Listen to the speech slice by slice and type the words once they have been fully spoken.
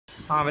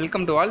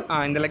Welcome to all.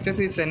 இந்த lecture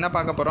சீரிஸில் என்ன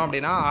பார்க்க போகிறோம்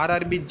அப்படின்னா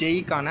ஆர்ஆர்பி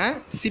ஜெயிக்கான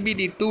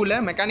சிபிடி 2ல்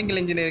மெக்கானிக்கல்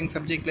இன்ஜினியரிங்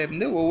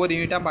சப்ஜெக்ட்லேருந்து ஒவ்வொரு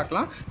யூனிட்டாக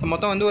பார்க்கலாம். ஸோ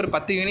மொத்தம் வந்து ஒரு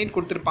 10 யூனிட்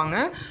கொடுத்துருப்பாங்க.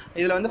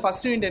 இதில் வந்து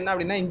ஃபஸ்ட் யூனிட் என்ன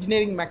அப்படின்னா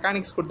இன்ஜினியரிங்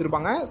மெக்கானிக்ஸ்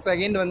கொடுத்துருப்பாங்க.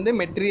 செகண்ட் வந்து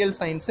மெட்டீரியல்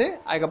சயின்ஸு,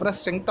 அதுக்கப்புறம்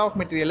ஸ்ட்ரென்த் ஆஃப்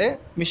மெட்டீரியல்,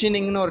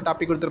 மிஷினிங்னு ஒரு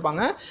டாபிக்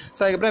கொடுத்துருப்பாங்க. ஸோ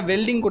அதுக்கப்புறம்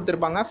வெல்டிங்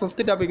கொடுத்துருப்பாங்க.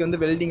 5th டாபிக்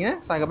வந்து வெல்டிங்கு.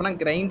 ஸோ அதுக்கப்புறம்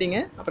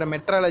கிரைண்டிங்கு, அப்புறம்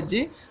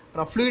மெட்ராலஜி,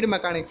 அப்புறம் fluid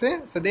mechanics,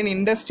 so then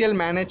industrial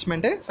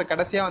management, so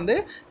கடைசியாக வந்து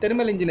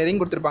தெர்மல்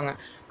இன்ஜினியரிங் கொடுத்துருப்பாங்க.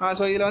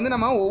 ஸோ இதில் வந்து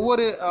நம்ம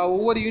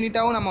ஒவ்வொரு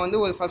யூனிட்டாகவும் நம்ம வந்து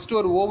ஃபஸ்ட்டு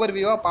ஒரு ஓவர்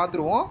வியூவாக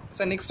பார்த்துருவோம்.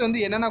 ஸோ நெக்ஸ்ட்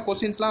வந்து என்னென்ன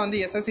கொஸ்டின்ஸ்லாம்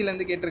வந்து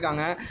எஸ்எஸ்சிலேருந்து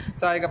கேட்டிருக்காங்க,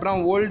 ஸோ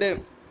அதுக்கப்புறம் ஓல்டு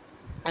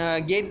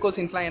கேட்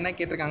கொஸ்டின்ஸ்லாம் என்ன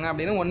கேட்டிருக்காங்க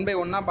அப்படின்னு ஒன் பை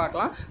ஒன்னாக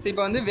பார்க்கலாம். ஸோ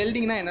இப்போ வந்து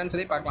வெல்டிங்னா என்னன்னு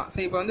சொல்லி பார்க்கலாம். ஸோ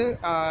இப்போ வந்து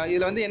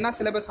இதில் வந்து என்ன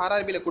சிலபஸ்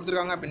ஆர்ஆர்பியில்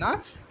கொடுத்துருக்காங்க அப்படின்னா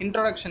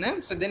introduction,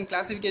 so then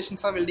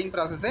classifications of welding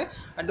process,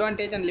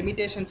 advantage and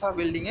limitations of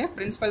welding,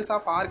 principles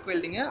of arc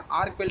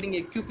welding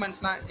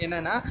எக்யூப்மெண்ட்ஸ்னால்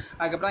என்னென்னா,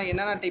 அதுக்கப்புறம்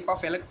என்னென்ன டைப்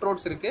ஆஃப்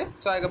எலக்ட்ரோட்ஸ் இருக்குது,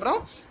 ஸோ அதுக்கப்புறம்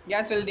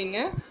கேஸ்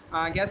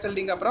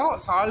வெல்டிங்கு அப்புறம்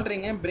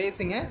சால்ட்ரிங்கு,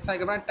 பிரேசிங்கு, ஸோ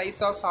அதுக்கப்புறம்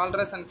டைப்ஸ் ஆஃப்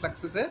சால்ட்ரஸ் அண்ட்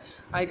ஃப்ளக்ஸஸு,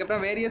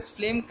 அதுக்கப்புறம் வேரியஸ்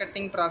ஃப்ளேம்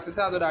கட்டிங்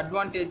ப்ராசஸ், அதோட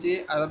அட்வான்டேஜ்,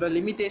 அதோட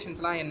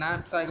லிமிடேஷன்ஸ்லாம் என்ன,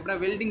 ஸோ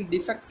அதுக்கப்புறம் வெல்டிங்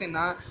டிஃபெக்ட்ஸ் என்ன,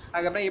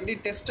 அதுக்கப்புறம் எப்படி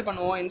டெஸ்ட்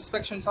பண்ணுவோம்,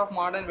 inspections of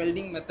modern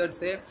welding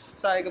methods,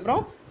 so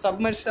அதுக்கப்புறம்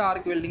submerged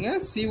arc welding,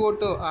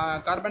 CO2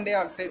 carbon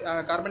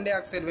di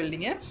oxide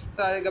welding,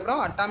 so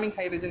அதுக்கப்புறம் atomic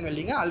hydrogen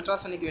welding,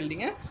 ultrasonic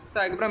welding, so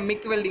அதுக்கப்புறம்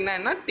மிக் வெல்டிங்னா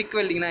என்ன, டிக்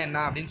வெல்டிங்னா என்ன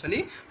அப்படின்னு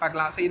சொல்லி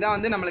பார்க்கலாம். ஸோ இதான்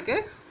வந்து நம்மளுக்கு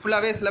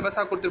ஃபுல்லாகவே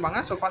சிலபஸாக கொடுத்துருப்பாங்க.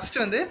 ஸோ ஃபஸ்ட்டு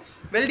வந்து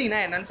வெல்டிங்னா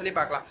என்னன்னு சொல்லி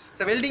பார்க்கலாம்.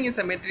 So welding is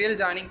a material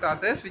joining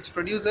process which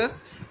produces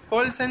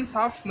coalescence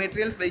of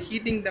materials by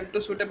heating them to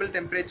suitable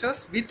temperatures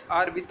with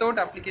or without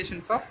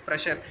applications of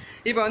pressure.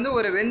 இப்போ வந்து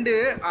ஒரு ரெண்டு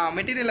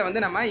மெட்டீரியலை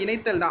வந்து நம்ம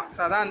இணைத்தல் தான்.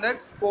 ஸோ அதான் அந்த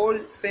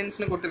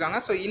கோல்சென்ஸ்னு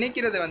கொடுத்துருக்காங்க. ஸோ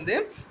இணைக்கிறது வந்து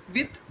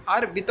with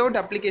or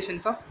without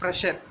applications of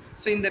pressure.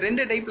 So இந்த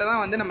ரெண்டு டைப்பில்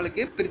தான் வந்து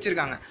நம்மளுக்கு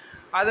பிரிச்சிருக்காங்க.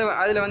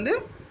 அதில் வந்து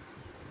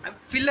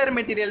ஃபில்லர்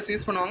மெட்டீரியல்ஸ்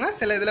யூஸ் பண்ணுவாங்க,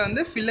 சில இதில்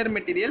வந்து ஃபில்லர்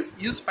மெட்டீரியல்ஸ்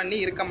யூஸ் பண்ணி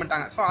இருக்க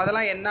மாட்டாங்க. ஸோ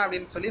அதெல்லாம் என்ன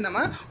அப்படின்னு சொல்லி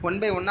நம்ம ஒன்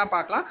பை ஒன்னாக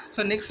பார்க்கலாம்.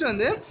 ஸோ நெக்ஸ்ட்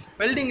வந்து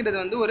வெல்டிங்கிறது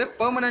வந்து ஒரு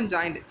பெர்மனன்ட்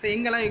ஜாயிண்ட். ஸோ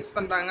எங்கெல்லாம் யூஸ்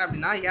பண்ணுறாங்க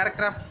அப்படின்னா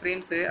ஏர்க்ராஃப்ட்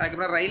ஃப்ரேம்ஸு,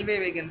 அதுக்கப்புறம் railway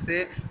வேகன்ஸு,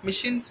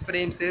 machines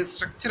frames,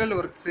 structural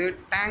works,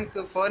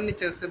 டேங்க்கு,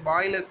 ஃபர்னிச்சர்ஸு,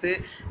 பாய்லர்ஸு,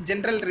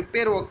 ஜென்ரல்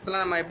ரிப்பேர்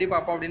ஒர்க்ஸ்லாம் நம்ம எப்படி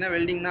பார்ப்போம் அப்படின்னா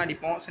வெல்டிங் தான்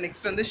அடிப்போம். ஸோ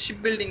நெக்ஸ்ட் வந்து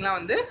ஷிப் பில்டிங்லாம்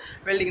வந்து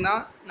வெல்டிங்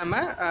தான் நம்ம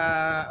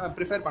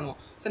ப்ரிஃபர் பண்ணுவோம்.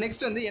 ஸோ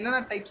நெக்ஸ்ட் வந்து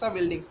என்னென்ன டைப்ஸ் ஆஃப்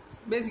வெல்டிங்ஸ்,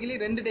 பேசிக்கலி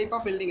ரெண்டு டைப்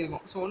ஆஃப் வெல்டிங்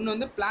இருக்கும். ஸோ ஒன்று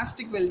வந்து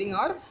plastic welding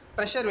R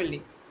pressure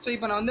welding. So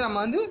இப்போ நம்ம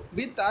வந்து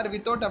with or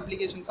without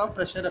applications of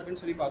pressure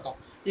அப்படின்னு சொல்லி பார்த்தோம்.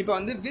 இப்போ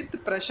வந்து வித்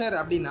ப்ரெஷர்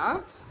அப்படின்னா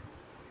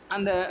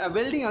அந்த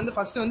வெல்டிங் வந்து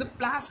ஃபஸ்ட்டு வந்து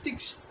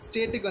பிளாஸ்டிக்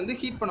ஸ்டேட்டுக்கு வந்து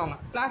ஹீட் பண்ணுவாங்க.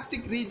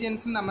 பிளாஸ்டிக்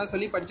ரீஜியன்ஸ்னு நம்ம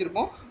சொல்லி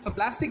படிச்சிருப்போம். ஸோ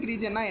பிளாஸ்டிக்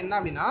ரீஜியன்னா என்ன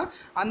அப்படின்னா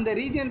அந்த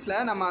ரீஜியன்ஸில்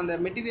நம்ம அந்த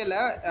மெட்டீரியலை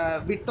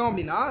விட்டோம்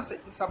அப்படின்னா,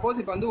 சப்போஸ்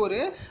இப்போ வந்து ஒரு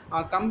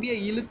கம்பியை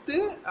இழுத்து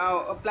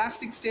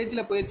பிளாஸ்டிக்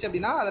ஸ்டேஜில் போயிடுச்சு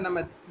அப்படின்னா அதை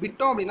நம்ம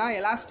விட்டோம் அப்படின்னா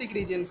எலாஸ்டிக்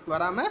ரீஜியன்ஸ்க்கு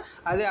வராமல்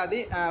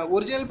அதே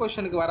ஒரிஜினல்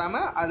பொசிஷனுக்கு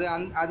வராமல்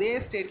அதே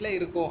ஸ்டேட்டில்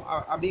இருக்கும்.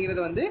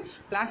 அப்படிங்கிறத வந்து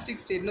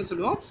பிளாஸ்டிக் ஸ்டேட்னு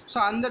சொல்லுவோம். ஸோ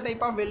அந்த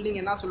டைப் ஆஃப் வெல்டிங்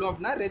என்ன சொல்லுவோம்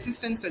அப்படின்னா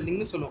ரெசிஸ்டன்ஸ்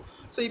வெல்டிங்னு சொல்லுவோம்.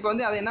 ஸோ இப்போ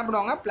வந்து அதை என்ன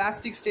பண்ணுவாங்க,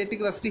 பிளாஸ்டிக்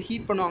ஸ்டேட்டுக்கு ஃபஸ்ட்டு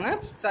ஹீட் பண்ணுவாங்க.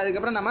 ஸோ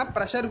அதுக்கப்புறம் நம்ம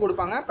ப்ரெஷர்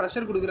கொடுப்பாங்க.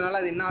 ப்ரெஷர் கொடுக்குறதுனால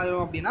அது என்ன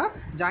ஆகும் அப்படின்னா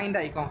ஜாயிண்ட்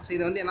ஆகிக்கும். ஸோ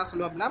இது வந்து என்ன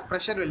சொல்லுவோம் அப்படின்னா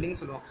ப்ரெஷர் வெல்டிங்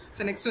சொல்லுவோம்.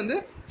 ஸோ நெக்ஸ்ட் வந்து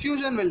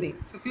fusion welding.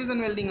 So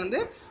fusion welding வந்து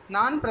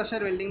நான்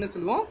ப்ரெஷர் வெல்டிங்னு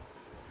சொல்லுவோம்.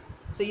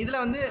 ஸோ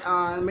இதில் வந்து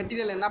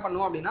மெட்டீரியல் என்ன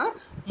பண்ணுவோம் அப்படின்னா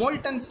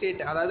மோல்டன்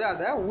ஸ்டேட், அதாவது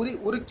அதை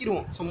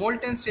உருக்கிடுவோம். ஸோ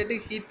மோல்டன்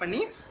ஸ்டேட்டுக்கு ஹீட்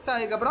பண்ணி ஸோ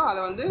அதுக்கப்புறம்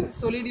அதை வந்து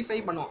சொலிடிஃபை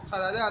பண்ணுவோம். ஸோ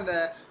அதாவது அந்த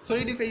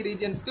சொலிடிஃபை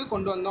ரீஜன்ஸ்க்கு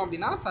கொண்டு வந்தோம்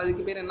அப்படின்னா ஸோ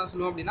அதுக்கு பேர் என்ன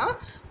சொல்லுவோம் அப்படின்னா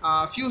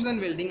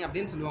ஃபியூஷன் வெல்டிங்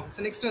அப்படின்னு சொல்லுவோம்.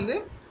 ஸோ நெக்ஸ்ட் வந்து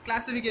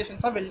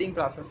classifications of welding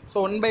process. So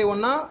one by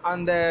ஒன்னாக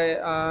அந்த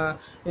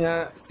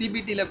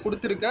சிபிடியில்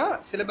கொடுத்துருக்க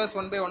சிலபஸ்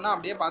ஒன் பை ஒன்னாக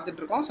அப்படியே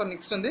பார்த்துட்ருக்கோம். ஸோ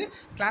நெக்ஸ்ட் வந்து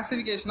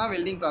கிளாசிஃபிகேஷன் ஆஃப்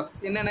வெல்டிங்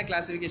ப்ராசஸ் என்னென்ன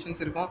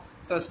கிளாசிஃபிகேஷன்ஸ் இருக்கும்.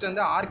 ஸோ ஃபஸ்ட்டு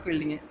வந்து ஆர்க்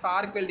வெல்டிங்கு. ஸோ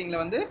ஆர்க்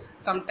வெல்டிங்கில் வந்து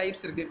சம்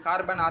டைப்ஸ் இருக்குது.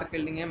 கார்பன் ஆர்க்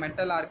வெல்டிங்கு,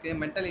 மெட்டல் ஆர்க்கு,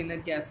 மெட்டல்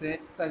இனட் கேஸு,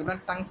 ஸோ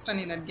அதுக்கப்புறம்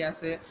டங்ஸ்டன் இனட்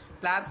கேஸு,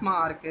 பிளாஸ்மா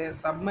ஆர்க்கு,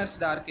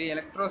 சப்மர்ஸ்டு ஆர்க்கு,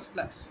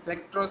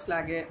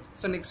 எலக்ட்ரோஸ்லாகு.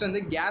 ஸோ நெக்ஸ்ட்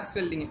வந்து கேஸ்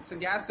வெல்டிங்கு. ஸோ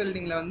கேஸ்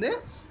வெல்டிங்கில் வந்து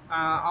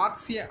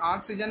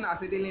oxygen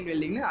acetylene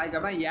welding,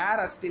 அதுக்கப்புறம்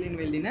ஏர் acetylene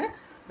welding.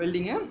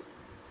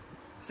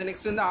 So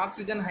next வந்து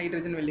oxygen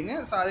hydrogen welding.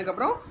 So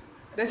அதுக்கப்புறம்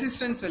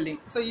resistance welding.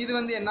 So இது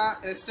வந்து என்ன,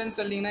 resistance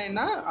வெல்டிங்னா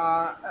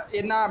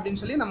என்ன அப்படின்னு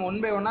சொல்லி நம்ம ஒன்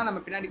பை ஒன்னாக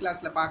நம்ம பின்னாடி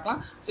கிளாஸில் பார்க்கலாம்.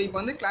 ஸோ இப்போ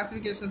வந்து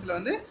கிளாஸிஃபிகேஷன்ஸில்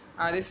வந்து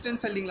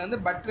ரெசிஸ்டன்ஸ் வெல்டிங்கில் வந்து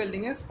but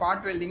welding,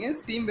 spot welding,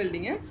 seam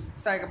welding,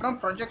 so அதுக்கப்புறம்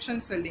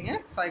ப்ரொஜெக்ஷன்ஸ் வெல்டிங்கு,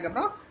 ஸோ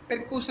அதுக்கப்புறம்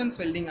பெர்கூஷன்ஸ்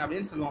வெல்டிங்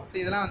அப்படின்னு சொல்லுவோம். ஸோ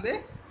இதெல்லாம் வந்து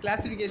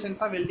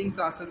கிளாஸிஃபிகேஷன்ஸ் ஆஃப் வெல்டிங்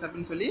ப்ராசஸ்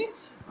அப்படின்னு சொல்லி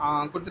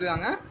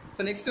கொடுத்துருக்காங்க.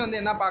 ஸோ நெக்ஸ்ட் வந்து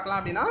என்ன பார்க்கலாம்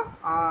அப்படின்னா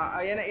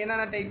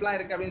என்னென்ன டைப்லாம்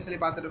இருக்குது அப்படின்னு சொல்லி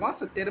பார்த்துருக்கோம்.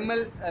 ஸோ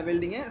தெர்மல்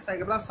வெல்டிங்கு, ஸோ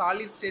அதுக்கப்புறம்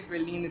சாலிட் ஸ்டேட்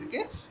வெல்டிங்னு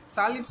இருக்குது.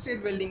 சாலிட்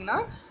ஸ்டேட் வெல்டிங்னா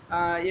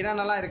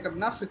என்னென்னலாம் இருக்குது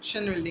அப்படின்னா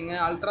friction welding,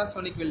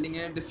 ultrasonic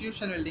welding,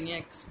 diffusion welding,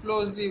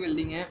 explosive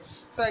welding.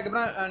 So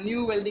அதுக்கப்புறம்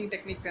நியூ வெல்டிங்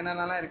டெக்னிக்ஸ்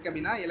என்னென்னலாம் இருக்குது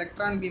அப்படின்னா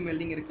எலக்ட்ரான் பீம்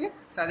வெல்டிங் இருக்குது.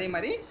 ஸோ அதே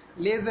மாதிரி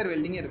லேசர்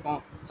வெல்டிங் இருக்கும்.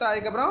 ஸோ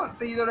அதுக்கப்புறம்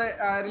ஸோ இதோட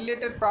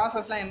ரிலேட்டட்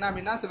ப்ராசஸ்லாம் என்ன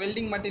அப்படின்னா ஸோ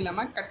வெல்டிங் மட்டும்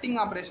இல்லாமல் கட்டிங்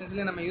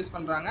ஆப்ரேஷன்ஸ்லேயும் நம்ம யூஸ்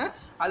பண்ணுறாங்க.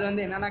 அது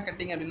வந்து என்னென்ன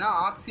கட்டிங் அப்படின்னா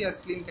ஆக்சி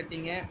அசிலின்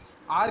கட்டிங்கு,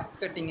 ஆர்க்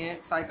கட்டிங்கு,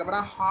 ஸோ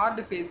அதுக்கப்புறம்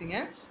ஹார்டு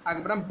ஃபேஸிங்கு,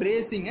 அதுக்கப்புறம்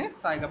பிரேசிங்கு,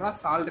 ஸோ அதுக்கப்புறம்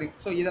சால்ட்ரிங்.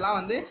 ஸோ இதெல்லாம்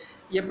வந்து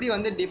எப்படி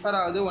வந்து டிஃபர்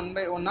ஆகுது ஒன்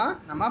பை ஒன்னாக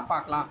நம்ம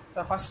பார்க்கலாம்.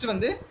 ஸோ ஃபஸ்ட்டு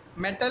வந்து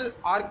மெட்டல்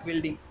ஆர்க்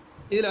வெல்டிங்.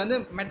 இதில் வந்து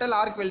மெட்டல்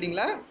ஆர்க்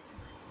வெல்டிங்கில்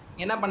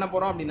என்ன பண்ண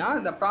போகிறோம் அப்படின்னா,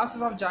 the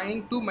process of joining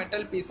two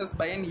metal pieces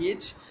by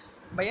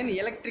an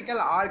electrical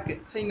arc.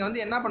 So இங்கே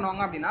வந்து என்ன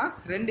பண்ணுவாங்க அப்படின்னா,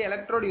 2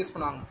 எலக்ட்ரோடு யூஸ்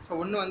பண்ணுவாங்க. ஸோ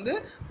ஒன்று வந்து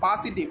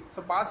பாசிட்டிவ், ஸோ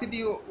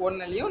பாசிட்டிவ்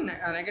ஒன்லையும்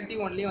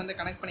நெகட்டிவ் ஒன்லையும் வந்து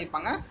கனெக்ட்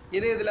பண்ணியிருப்பாங்க.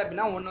 இதில்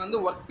அப்படின்னா ஒன்று வந்து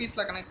ஒர்க்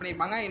பீஸில் கனெக்ட்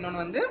பண்ணியிருப்பாங்க,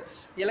 இன்னொன்று வந்து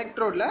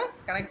எலக்ட்ரோடில்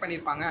கனெக்ட்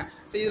பண்ணியிருப்பாங்க.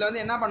 ஸோ இதில்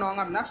வந்து என்ன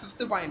பண்ணுவாங்க அப்படின்னா,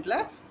 5th பாயிண்ட்டில்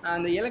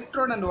அந்த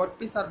electrode and work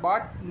piece R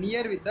pot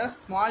near with the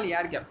small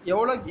air gap.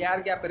 எவ்வளோ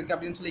ஏர் கேப் இருக்குது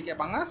அப்படின்னு சொல்லி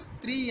கேட்பாங்க.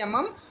 3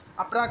 mm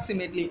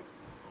அப்ராக்சிமேட்லி.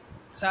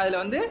 ஸோ அதில்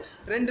வந்து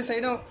 2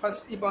 சைடும்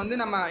ஃபஸ்ட் இப்போ வந்து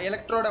நம்ம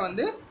எலக்ட்ரோடை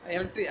வந்து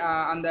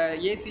அந்த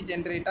ஏசி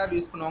ஜென்ரேட்டர்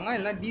யூஸ் பண்ணுவாங்க,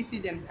 இல்லைனா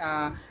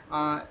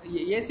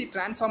ஏசி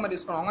டிரான்ஸ்ஃபார்மர்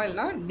யூஸ் பண்ணுவாங்க,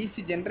 இல்லைனா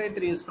டிசி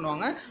ஜென்ரேட்டர் யூஸ்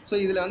பண்ணுவாங்க. ஸோ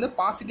இதில் வந்து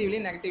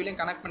பாசிட்டிவ்லையும் நெகட்டிவ்லையும்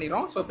கனெக்ட்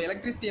பண்ணிடும். ஸோ இப்போ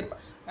எலக்ட்ரிசிட்டியை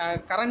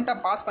கரண்ட்டை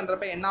பாஸ்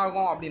பண்ணுறப்ப என்ன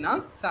ஆகும் அப்படின்னா,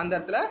 ஸோ அந்த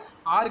இடத்துல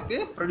ஆர்க்கு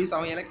ப்ரொடியூஸ்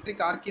ஆகும்.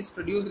 Electric arc is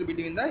produced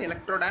between the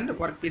electrode and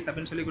work piece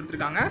அப்படின்னு சொல்லி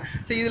கொடுத்துருக்காங்க.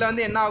 ஸோ இதில்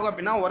வந்து என்ன ஆகும்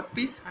அப்படின்னா, work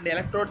peace and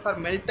electrodes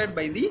R melted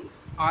by the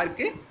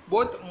arch.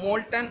 Both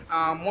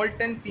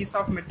molten piece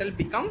of metal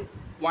become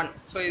one.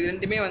 So இது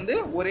ரெண்டுமே வந்து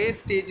ஒரே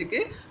ஸ்டேஜுக்கு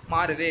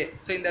மாறுது.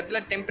 ஸோ இந்த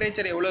இடத்துல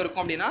டெம்பரேச்சர் எவ்வளோ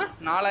இருக்கும் அப்படின்னா,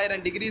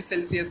 4000 டிகிரி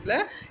செல்சியஸில்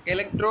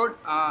எலக்ட்ரோட்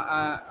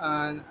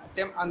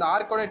அந்த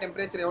ஆர்க்கோட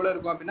டெம்பரேச்சர் எவ்வளோ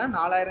இருக்கும் அப்படின்னா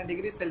 4000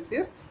 degree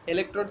Celsius.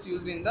 Electrodes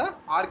used in the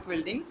arc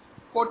welding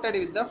coated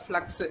with the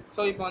flux.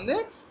 So இப்போ வந்து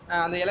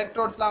அந்த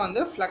எலக்ட்ரோட்ஸ்லாம்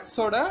வந்து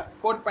ஃப்ளக்ஸோட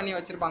கோட் பண்ணி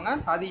வச்சுருப்பாங்க.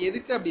 ஸோ அது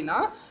எதுக்கு அப்படின்னா,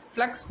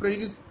 flux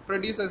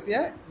producers a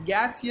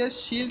gaseous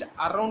shield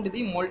around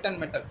the molten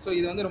metal. So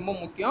இது வந்து ரொம்ப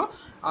முக்கியம்.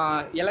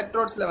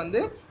 எலக்ட்ரோட்ஸில் வந்து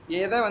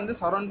எதை வந்து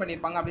சரௌண்ட்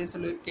பண்ணியிருப்பாங்க அப்படின்னு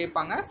சொல்லி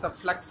கேட்பாங்க. ஸோ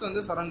ஃப்ளக்ஸ்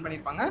வந்து சரௌண்ட்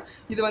பண்ணியிருப்பாங்க.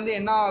 இது வந்து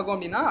என்ன ஆகும்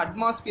அப்படின்னா,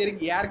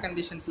 அட்மாஸ்பியரிக் ஏர்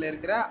கண்டிஷன்ஸில்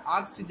இருக்கிற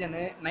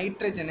ஆக்சிஜனு,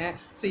 நைட்ரஜனு,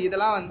 ஸோ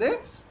இதெல்லாம் வந்து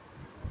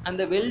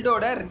அந்த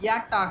வெல்டோட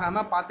ரியாக்ட்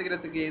ஆகாமல்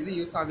பார்த்துக்கிறதுக்கு எது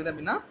யூஸ் ஆகுது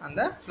அப்படின்னா,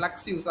 அந்த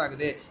ஃப்ளக்ஸ் யூஸ்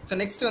ஆகுது. ஸோ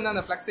நெக்ஸ்ட் வந்து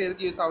அந்த ஃப்ளக்ஸ்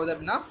எதுக்கு யூஸ் ஆகுது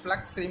அப்படின்னா,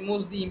 flux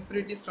removes the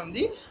impurities from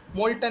the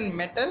molten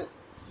metal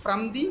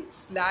from the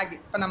slack.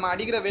 இப்போ நம்ம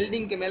அடிக்கிற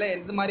வெல்டிங்க்கு மேலே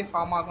எது மாதிரி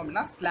ஃபார்ம் ஆகும்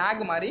அப்படின்னா,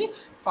 ஸ்லாக் மாதிரி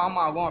ஃபார்ம்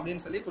ஆகும்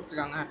அப்படின்னு சொல்லி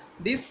கொடுத்துருக்காங்க.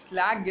 This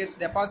slack gets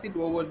deposit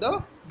over the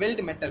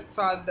weld metal.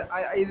 So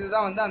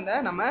இதுதான் வந்து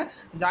அந்த நம்ம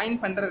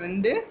ஜாயின் பண்ணுற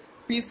 2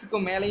 பீஸுக்கு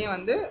மேலேயும்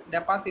வந்து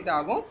டெபாசிட்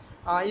ஆகும்.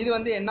 இது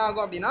வந்து என்ன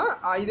ஆகும் அப்படின்னா,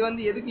 இது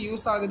வந்து எதுக்கு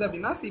யூஸ் ஆகுது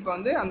அப்படின்னா, இப்போ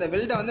வந்து அந்த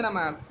வெல்டை வந்து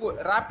நம்ம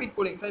ரேப்பிட்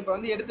கூலிங், ஸோ இப்போ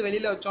வந்து எடுத்து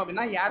வெளியில் வச்சோம்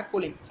அப்படின்னா ஏர்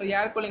கூலிங். ஸோ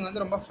ஏர் கூலிங்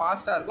வந்து ரொம்ப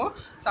ஃபாஸ்ட்டாக இருக்கும்.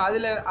 ஸோ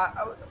அதில்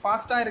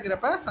ஃபாஸ்ட்டாக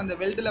இருக்கிறப்ப அந்த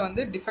வெல்டில்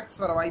வந்து டிஃபெக்ட்ஸ்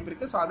வர வாய்ப்பு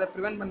இருக்குது. ஸோ அதை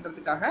ப்ரிவென்ட்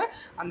பண்ணுறதுக்காக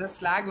அந்த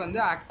ஸ்லாக்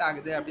வந்து ஆக்ட்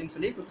ஆகுது அப்படின்னு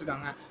சொல்லி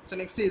கொடுத்துருக்காங்க.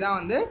 ஸோ நெக்ஸ்ட் இதான்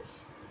வந்து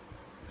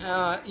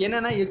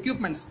என்னென்ன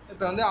எக்யூப்மெண்ட்ஸ்,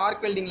 இப்போ வந்து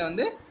ஆர்க் வெல்டிங்கில்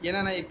வந்து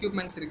என்னென்ன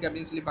எக்யூப்மெண்ட்ஸ் இருக்குது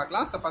அப்படின்னு சொல்லி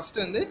பார்க்கலாம். ஸோ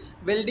ஃபஸ்ட்டு வந்து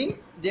வெல்டிங்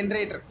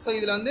ஜென்ரேட்டர். ஸோ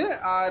இதில் வந்து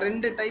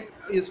 2 டைப்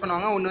யூஸ்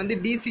பண்ணுவாங்க. ஒன்று வந்து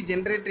டிசி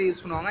ஜென்ரேட்டர்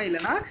யூஸ் பண்ணுவாங்க,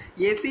 இல்லைனா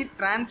ஏசி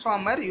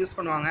டிரான்ஸ்ஃபார்மர் யூஸ்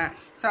பண்ணுவாங்க.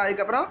 ஸோ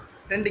அதுக்கப்புறம்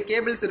 2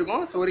 கேபிள்ஸ்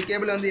இருக்கும். ஸோ ஒரு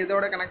கேபிள் வந்து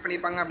எதோட கனெக்ட்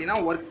பண்ணியிருப்பாங்க அப்படின்னா,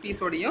 ஒர்க்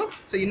பீஸோடையும்.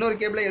 ஸோ இன்னொரு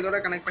கேபிளை எதோட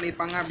கனெக்ட்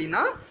பண்ணியிருப்பாங்க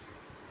அப்படின்னா,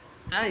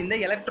 இந்த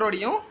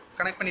எலக்ட்ரோடையும்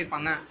கனெக்ட்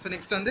பண்ணியிருப்பாங்க. ஸோ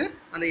நெக்ஸ்ட் வந்து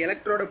அந்த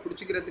எலக்ட்ரோடை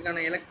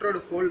பிடிச்சிக்கிறதுக்கான எலக்ட்ரோடு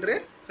ஹோல்டரு.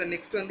 ஸோ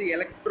நெக்ஸ்ட் வந்து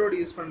எலக்ட்ரோடு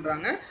யூஸ்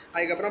பண்ணுறாங்க.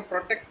 அதுக்கப்புறம்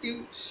ப்ரொடெக்டிவ்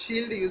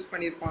ஷீல்டு யூஸ்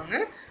பண்ணியிருப்பாங்க.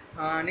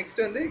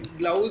 நெக்ஸ்ட் வந்து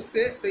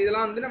க்ளவுஸு. ஸோ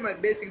இதெல்லாம் வந்து நம்ம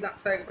பேசிக் தான்.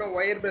 ஸோ அதுக்கப்புறம்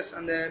ஒயர் ப்ரஷ்,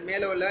 அந்த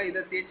மேலே உள்ள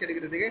இதை தேய்ச்சி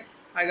எடுக்கிறதுக்கு.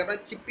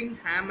 அதுக்கப்புறம் சிப்பிங்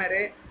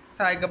ஹேமரு.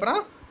 ஸோ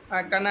அதுக்கப்புறம்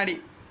கண்ணாடி.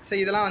 ஸோ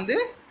இதெல்லாம் வந்து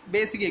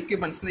பேசிக்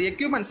எக்யூப்மெண்ட்ஸ். இந்த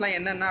எக்யூப்மெண்ட்ஸ்லாம்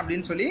என்னென்ன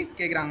அப்படின்னு சொல்லி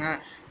கேட்குறாங்க.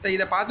 ஸோ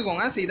இதை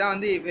பார்த்துக்கோங்க. ஸோ இதான்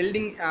வந்து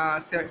welding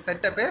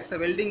setup. So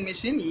welding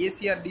machine,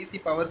 ACR DC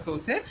power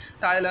source.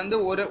 So அதில் வந்து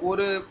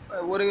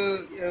ஒரு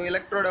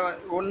எலக்ட்ரோட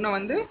ஒன்று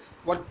வந்து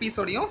ஒர்க்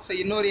பீஸோடையும், ஸோ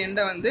இன்னொரு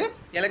எண்டை வந்து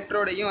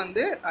எலக்ட்ரோடையும்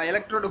வந்து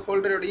எலக்ட்ரோடு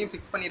ஹோல்டரோடையும்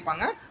ஃபிக்ஸ்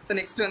பண்ணியிருப்பாங்க. ஸோ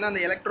நெக்ஸ்ட் வந்து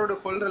அந்த எலக்ட்ரோடு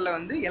ஹோல்டரில்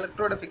வந்து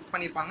எலக்ட்ரோடை ஃபிக்ஸ்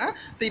பண்ணியிருப்பாங்க.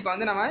 ஸோ இப்போ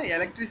வந்து நம்ம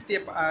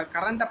எலக்ட்ரிசிட்டியை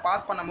கரண்ட்டை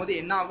பாஸ் பண்ணும்போது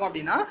என்ன ஆகும்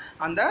அப்படின்னா,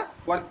 அந்த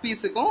ஒர்க்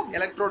பீஸுக்கும்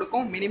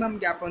எலக்ட்ரோடுக்கும் மினிமம்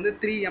கேப் வந்து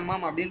 3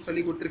 mm அப்படின்னு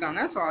சொல்லி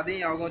கொடுத்துருக்காங்க. ஸோ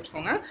அதையும் ஞாபகம்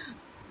வச்சுக்கோங்க,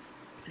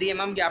 3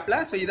 mm கேப்பில்.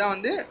 ஸோ இதான்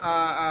வந்து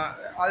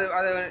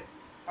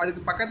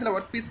அதுக்கு பக்கத்தில்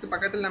ஒர்க் பீஸ்க்கு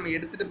பக்கத்தில் நம்ம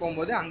எடுத்துகிட்டு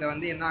போகும்போது அங்கே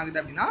வந்து என்ன ஆகுது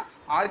அப்படின்னா,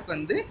 ஆர்க்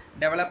வந்து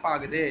டெவலப்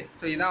ஆகுது.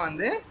 ஸோ இதான்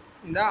வந்து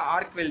இந்த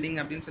ஆர்க் வெல்டிங்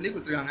அப்படின்னு சொல்லி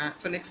கொடுத்துருக்காங்க.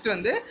 ஸோ நெக்ஸ்ட்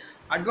வந்து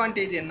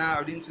அட்வான்டேஜ் என்ன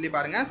அப்படின்னு சொல்லி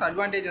பாருங்கள். ஸோ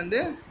அட்வான்டேஜ் வந்து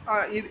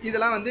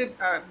இதெல்லாம் வந்து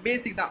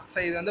பேசிக் தான். ஸோ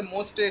இது வந்து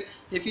most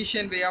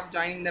efficient way of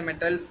joining the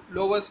metals,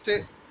 lowest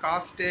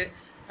cost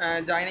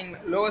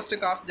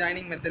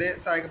joining method.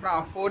 So அதுக்கப்புறம்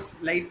அஃபோர்ட்ஸ்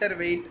lighter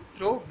wait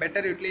through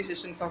better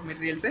யூட்டிலைசேஷன்ஸ் of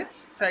materials.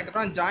 So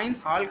அதுக்கப்புறம்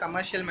joints all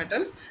commercial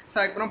metals. So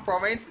அதுக்கப்புறம்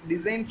provides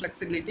design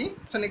flexibility.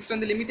 So next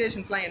வந்து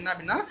லிமிடேஷன்ஸ்லாம் என்ன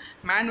அப்படின்னா,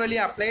 manually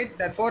applied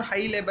therefore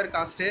high labour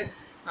cost.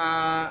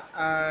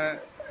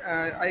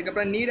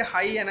 அதுக்கப்புறம் NEET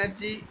high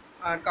energy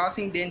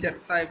causing danger.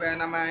 So இப்போ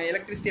நம்ம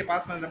எலக்ட்ரிசிட்டியை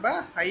pass பண்ணுறப்ப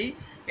ஹை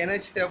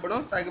எனர்ஜி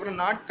தேவைப்படும். ஸோ அதுக்கப்புறம்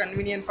நாட்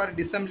கன்வீனியன்ட் ஃபார்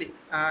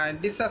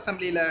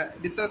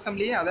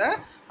டிஸ்அசம்பிளி அதை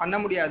பண்ண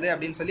முடியாது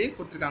அப்படின்னு சொல்லி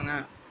கொடுத்துருக்காங்க.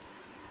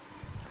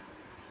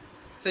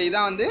 ஸோ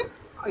இதான் வந்து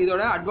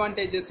இதோட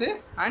advantages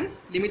and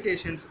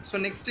limitations. So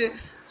next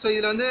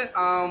இதில் வந்து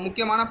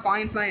முக்கியமான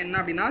பாயிண்ட்ஸ்லாம் என்ன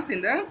அப்படின்னா,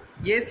 இந்த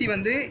ஏசி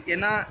வந்து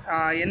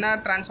என்ன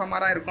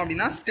ட்ரான்ஸ்ஃபார்மராக இருக்கும்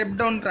அப்படின்னா ஸ்டெப்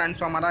டவுன்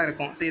ட்ரான்ஸ்ஃபார்மராக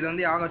இருக்கும். ஸோ இது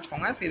வந்து ஞாபகம்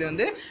வச்சுக்கோங்க. ஸோ இது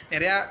வந்து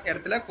நிறையா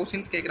இடத்துல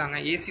கொஸ்டின்ஸ் கேட்குறாங்க.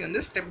 ஏசி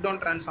வந்து ஸ்டெப் டவுன்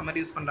ட்ரான்ஸ்ஃபார்மர்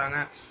யூஸ் பண்ணுறாங்க.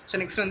 ஸோ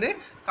நெக்ஸ்ட் வந்து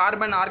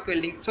கார்பன் ஆர்க்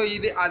வெல்டிங். ஸோ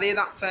இது அதே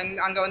தான். ஸோ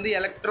அங்கே வந்து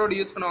எலக்ட்ரோடு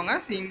யூஸ் பண்ணுவாங்க.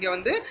 ஸோ இங்கே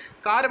வந்து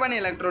கார்பன்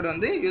எலக்ட்ரோடு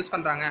வந்து யூஸ்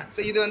பண்ணுறாங்க.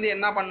 ஸோ இது வந்து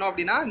என்ன பண்ணோம்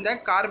அப்படின்னா இந்த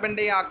கார்பன்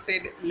டை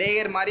ஆக்சைடு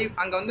லேயர் மாதிரி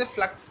அங்கே வந்து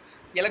ஃப்ளக்ஸ்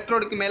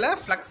எலக்ட்ரோடுக்கு மேலே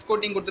ஃப்ளக்ஸ்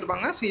கோட்டிங்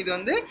கொடுத்துருப்பாங்க. ஸோ இது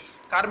வந்து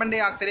கார்பன் டை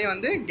ஆக்சைடே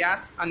வந்து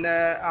கேஸ்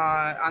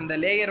அந்த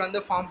லேயர்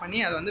வந்து ஃபார்ம் பண்ணி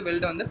அதை வந்து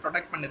வெல்டை வந்து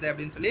ப்ரொடெக்ட் பண்ணுது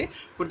அப்படின்னு சொல்லி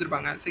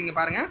கொடுத்துருப்பாங்க. ஸோ இங்கே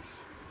பாருங்கள்,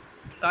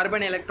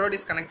 carbon electrode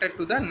is connected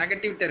to the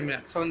negative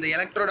terminal. So இந்த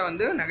எலக்ட்ரோடை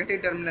வந்து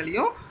நெகட்டிவ்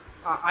டெர்மினலையும்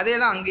அதே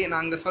தான் அங்கேயே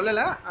நான் அங்கே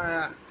சொல்லலை,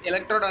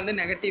 எலக்ட்ரோட வந்து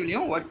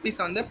நெகட்டிவ்லையும் ஒர்க்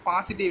பீஸை வந்து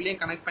பாசிட்டிவ்லையும்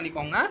கனெக்ட்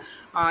பண்ணிக்கோங்க.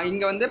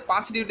 இங்கே வந்து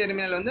பாசிட்டிவ்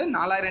டெர்மினல் வந்து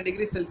 4000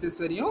 டிகிரி செல்சியஸ்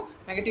வரையும்,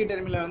 நெகட்டிவ்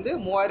டெர்மினல் வந்து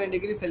 3000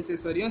 டிகிரி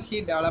செல்சியஸ் வரையும்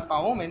ஹீட் டெவலப்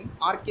ஆகும். வென்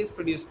ஆர்க் இஸ்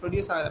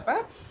ப்ரொடியூஸ்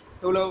ஆகிறப்ப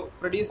இவ்வளோ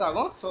ப்ரொடியூஸ்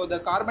ஆகும். So the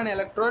carbon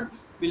electrode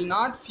will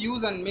not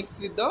fuse and mix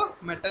with the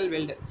metal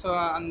weld. So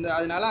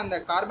அதனால அந்த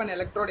கார்பன்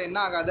எலக்ட்ரோட் என்ன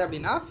ஆகாது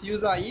அப்படின்னா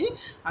ஃபியூஸ் ஆகி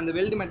அந்த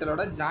வெல்டு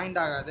மெட்டலோட ஜாயிண்ட்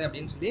ஆகாது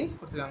அப்படின்னு சொல்லி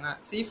கொடுத்துருக்காங்க.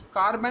 So if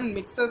carbon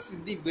mixes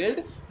with the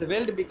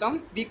weld become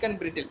week and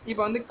brittle.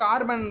 இப்போ வந்து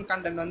கார்பன்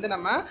கண்டென்ட் வந்து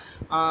நம்ம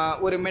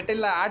ஒரு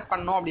மெட்டலில் ஆட்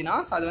பண்ணோம் அப்படின்னா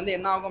ஸோ அது வந்து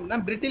என்ன ஆகும்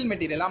அப்படின்னா பிரிட்டில்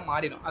மெட்டீரியலாக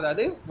மாறிடும்.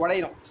 அதாவது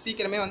உடையிடும்,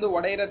 சீக்கிரமே வந்து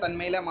உடையிற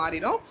தன்மையில்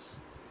மாறிடும்.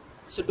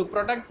 So to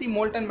protect the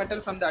molten metal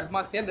from the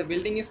atmosphere, the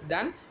welding is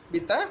done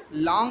with a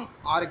long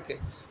arc.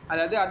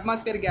 அதாவது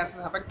அட்மாஸ்பியர்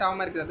கேஸஸ் அஃபெக்ட்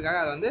ஆகாமல் இருக்கிறதுக்காக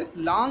அதை வந்து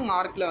லாங்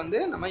ஆர்க்கில் வந்து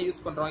நம்ம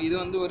யூஸ் பண்ணுறோம். இது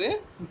வந்து ஒரு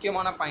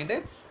முக்கியமான point.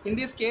 In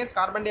this case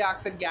carbon di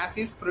oxide case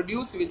is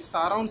produce which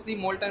surrounds the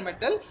molten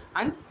metal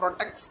and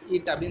protects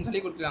it அப்படின்னு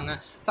சொல்லி கொடுத்துருக்காங்க.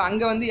 ஸோ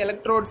அங்கே வந்து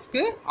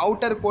எலக்ட்ரோட்ஸ்க்கு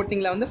அவுட்டர்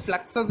கோட்டிங்கில் வந்து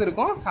ஃப்ளக்ஸஸ்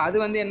இருக்கும். ஸோ அது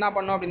வந்து என்ன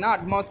பண்ணோம் அப்படின்னா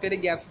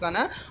அட்மாஸ்பியரிக்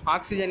கேஸஸான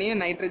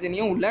ஆக்சிஜனையும்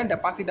நைட்ரஜனையும் உள்ள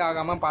டெபாசிட்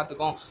ஆகாமல்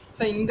பார்த்துக்கும்.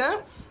 ஸோ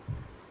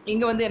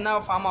இங்கே வந்து என்ன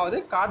ஃபார்ம் ஆகுது,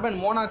 கார்பன்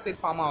மோனாக்சைடு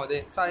ஃபார்ம் ஆகுது.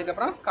 ஸோ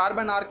அதுக்கப்புறம்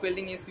carbon arc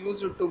welding is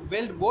used to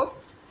weld both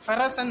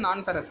ferrous and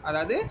நான் ஃபெரஸ்.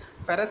 அதாவது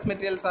ஃபெரஸ்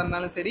மெட்டீரியல்ஸாக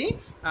இருந்தாலும் சரி,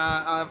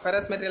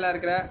 ஃபெரஸ் மெட்டீரியலாக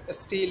இருக்கிற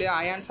ஸ்டீலு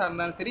அயன்ஸாக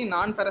இருந்தாலும் சரி,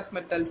 நான் ஃபெரஸ்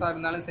மெட்டல்ஸாக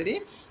இருந்தாலும் சரி,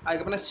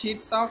 அதுக்கப்புறம்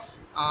sheets of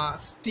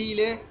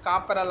steel,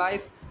 copper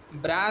alloys,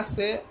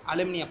 brass,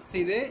 aluminium. So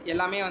இது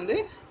எல்லாமே வந்து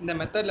இந்த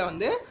மெத்தடில்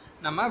வந்து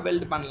நம்ம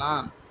வெல்ட்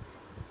பண்ணலாம்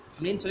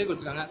அப்படின்னு சொல்லி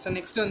கொடுத்துருக்காங்க. ஸோ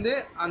நெக்ஸ்ட் வந்து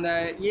அந்த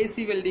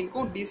ஏசி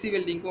வெல்டிங்க்கும் டிசி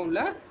வெல்டிங்க்கும் உள்ள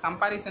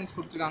கம்பேரிசன்ஸ்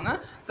கொடுத்துருக்காங்க.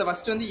 ஸோ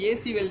ஃபஸ்ட்டு வந்து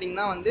ஏசி வெல்டிங்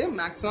தான் வந்து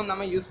மேக்ஸிமம்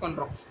நம்ம யூஸ்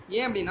பண்ணுறோம்.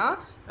 ஏன் அப்படின்னா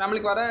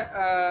நம்மளுக்கு வர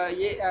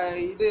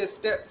இது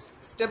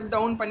ஸ்டெப்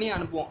டவுன் பண்ணி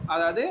அனுப்புவோம்.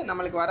 அதாவது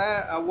நம்மளுக்கு வர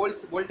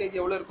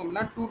வோல்டேஜ் எவ்வளோ இருக்கும்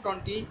அப்படின்னா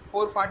 220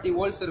 440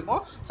 வோல்ட்ஸ்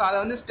இருக்கும். ஸோ அதை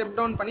வந்து ஸ்டெப்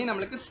டவுன் பண்ணி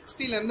நம்மளுக்கு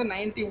 60லேருந்து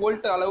 90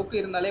 வோல்ட் அளவுக்கு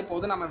இருந்தாலே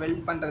போதும் நம்ம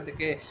வெல்ட்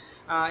பண்ணுறதுக்கு.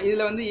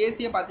 இதில் வந்து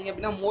ஏசியை பார்த்திங்க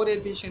அப்படின்னா மோர்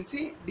எஃபிஷியன்சி,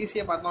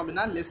 டிசியை பார்த்தோம்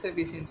அப்படின்னா லெஸ்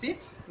எஃபிஷியன்சி.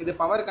 இது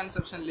பவர்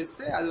கன்சப்ஷன்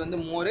லெஸ்ஸு, அது வந்து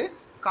மோரு.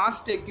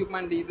 காஸ்ட்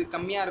எக்யூப்மெண்ட் இது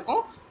கம்மியாக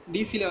இருக்கும்,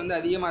 டிசியில் வந்து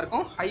அதிகமாக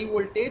இருக்கும். ஹை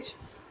வோல்டேஜ்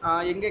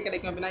எங்கே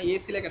கிடைக்கும் அப்படின்னா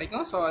ஏசியில்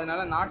கிடைக்கும். ஸோ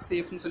அதனால் நாட்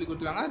சேஃப்னு சொல்லி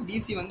கொடுத்துருவாங்க.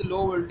 டிசி வந்து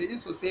low voltage,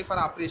 so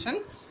safer operation.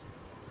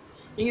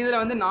 இதில்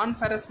வந்து நான்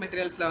ஃபெரஸ்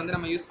மெட்டீரியல்ஸில் வந்து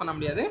நம்ம யூஸ் பண்ண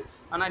முடியாது.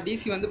 ஆனால்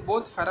டிசி வந்து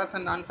போத் ஃபெரஸ்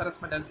அண்ட் நான் ஃபெரஸ்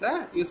மெட்டல்ஸில்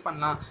யூஸ்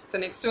பண்ணலாம். ஸோ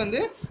நெக்ஸ்ட் வந்து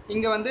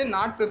இங்கே வந்து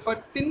நாட் ப்ரிஃபர்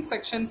தின்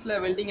செக்ஷன்ஸில்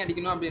வெல்டிங்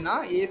அடிக்கணும் அப்படின்னா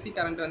ஏசி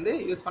கரண்ட் வந்து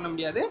யூஸ் பண்ண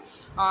முடியாது.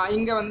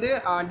 இங்கே வந்து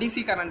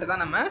டிசி கரண்ட்டு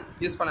தான் நம்ம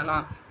யூஸ்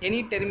பண்ணலாம்.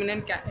 Any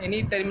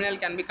terminal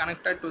can be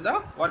connected to the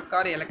work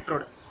or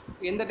electrode.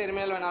 எந்த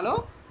டெர்மினல்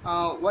வேணாலும்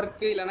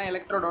ஒர்க்கு இல்லைனா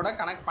எலக்ட்ரோடோட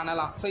கனெக்ட்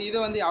பண்ணலாம். ஸோ இதை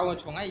வந்து ஞாபகம்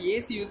வச்சுக்கோங்க.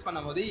 ஏசி யூஸ்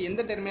பண்ணும்போது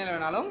எந்த டெர்மினல்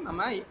வேணாலும்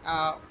நம்ம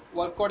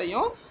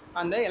ஒர்க்கோடையும்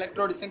அந்த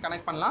எலக்ட்ரோடையும்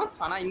கனெக்ட் பண்ணலாம்.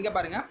 ஆனால் இங்கே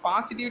பாருங்கள்,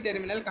 positive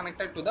terminal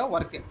connected to the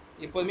work.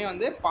 எப்போதுமே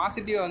வந்து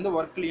பாசிட்டிவை வந்து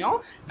ஒர்க்லேயும்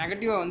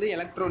நெகட்டிவை வந்து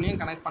எலக்ட்ரோலையும்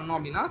கனெக்ட் பண்ணோம்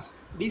அப்படின்னா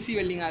டிசி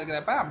வெல்டிங்காக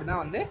இருக்கிறப்ப அப்படி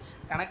தான் வந்து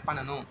கனெக்ட்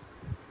பண்ணணும்.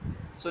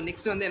 ஸோ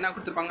நெக்ஸ்ட் வந்து என்ன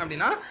கொடுத்துருப்பாங்க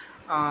அப்படின்னா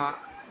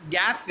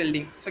கேஸ்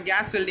வெல்டிங். ஸோ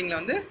கேஸ் வெல்டிங்கில்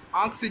வந்து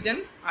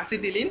ஆக்சிஜன்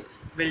அசிட்டிலின்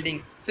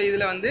வெல்டிங். ஸோ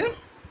இதில் வந்து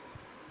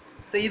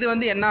இது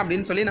வந்து என்ன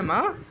அப்படின்னு சொல்லி நம்ம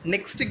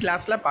நெக்ஸ்ட்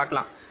கிளாஸில்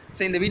பார்க்கலாம்.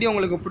 ஸோ இந்த வீடியோ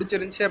உங்களுக்கு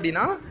பிடிச்சிருந்துச்சி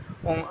அப்படின்னா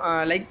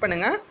லைக்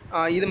பண்ணுங்கள்.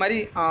 இது மாதிரி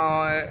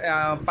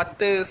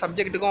 10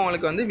 சப்ஜெக்ட்டுக்கும்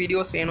உங்களுக்கு வந்து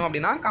வீடியோஸ் வேணும்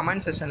அப்படின்னா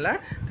கமெண்ட் செக்ஷனில்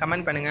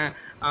கமெண்ட் பண்ணுங்கள்.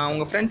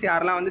 உங்கள் ஃப்ரெண்ட்ஸ்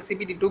யாரெல்லாம் வந்து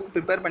CPT 2க்கு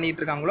ப்ரிப்பேர்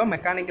பண்ணிகிட்டு இருக்காங்களோ,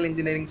 மெக்கானிக்கல்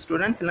இன்ஜினியரிங்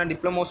ஸ்டூடெண்ட்ஸ் இல்லை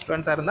டிப்ளமோ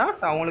ஸ்டூடெண்ட்ஸாக இருந்தால்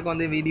ஸோ அவங்களுக்கு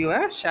வந்து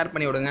வீடியோவை ஷேர்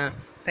பண்ணி விடுங்க.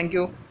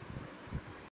 தேங்க்யூ.